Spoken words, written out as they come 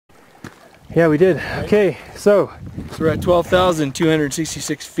Yeah, we did. Okay, so we're at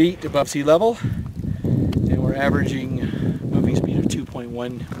 12,266 feet above sea level, and we're averaging moving speed of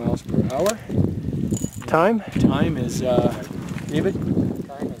 2.1 miles per hour. Time? Time is, David?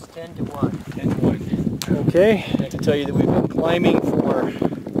 Time is 10 to 1. 10 to 1. Okay. I have to tell you that we've been climbing for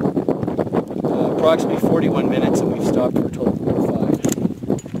approximately 41 minutes, and we've stopped for a total of 5.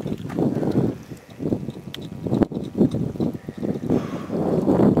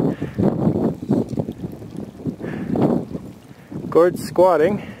 Gord's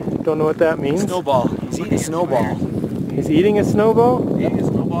squatting. Don't know what that means. Snowball. He's eating a snowball. He's eating a snowball? Eating a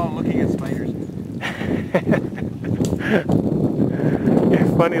snowball and looking at spiders.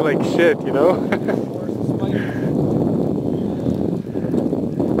 You're funny like shit, you know?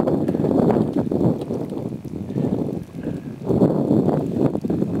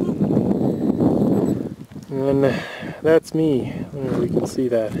 And that's me. We can see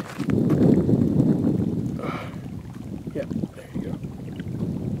that. Yeah, there you go.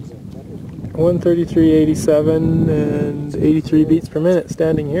 133.87 and 83 beats per minute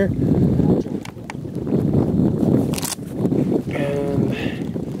standing here. And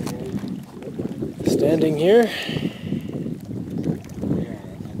standing here.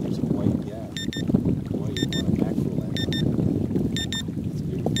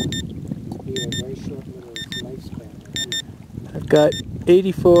 I've got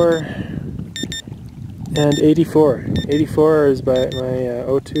 84 and 84. 84 is by my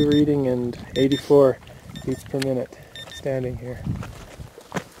O2 reading, and 84 beats per minute standing here.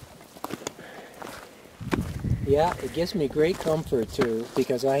 Yeah, it gives me great comfort too,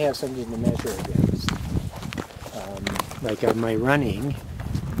 because I have something to measure against. Like on my running,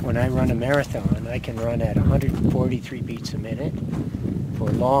 when I run a marathon, I can run at 143 beats a minute for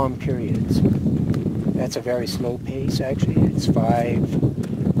long periods. That's a very slow pace actually. It's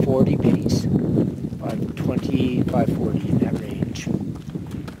 540 pace, 520, 540 in that range.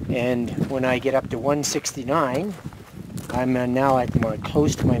 And when I get up to 169, I'm now at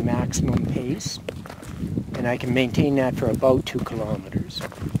close to my maximum pace, and I can maintain that for about 2 kilometers.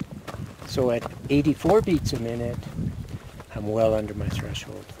 So at 84 beats a minute, I'm well under my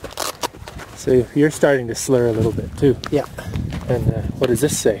threshold. So you're starting to slur a little bit too. Yeah. And what does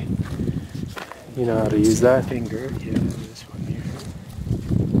this say? You know how to use that? Finger, yeah, this one here.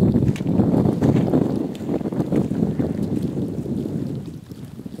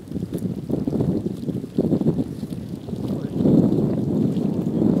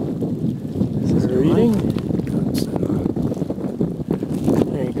 Is this reading?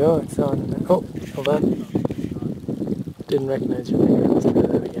 There you go, it's on. Oh, hold on. Didn't recognize your finger. Let's try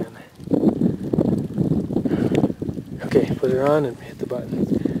that again. Okay, put it on and hit the button.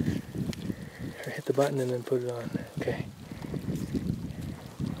 Or hit the button and then put it on. Okay.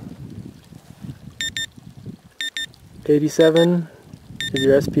 $87 is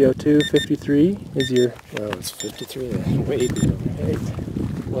your SpO2. 53 is your... Well, it's 53, way below. Right.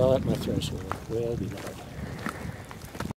 Well, at my threshold, way below.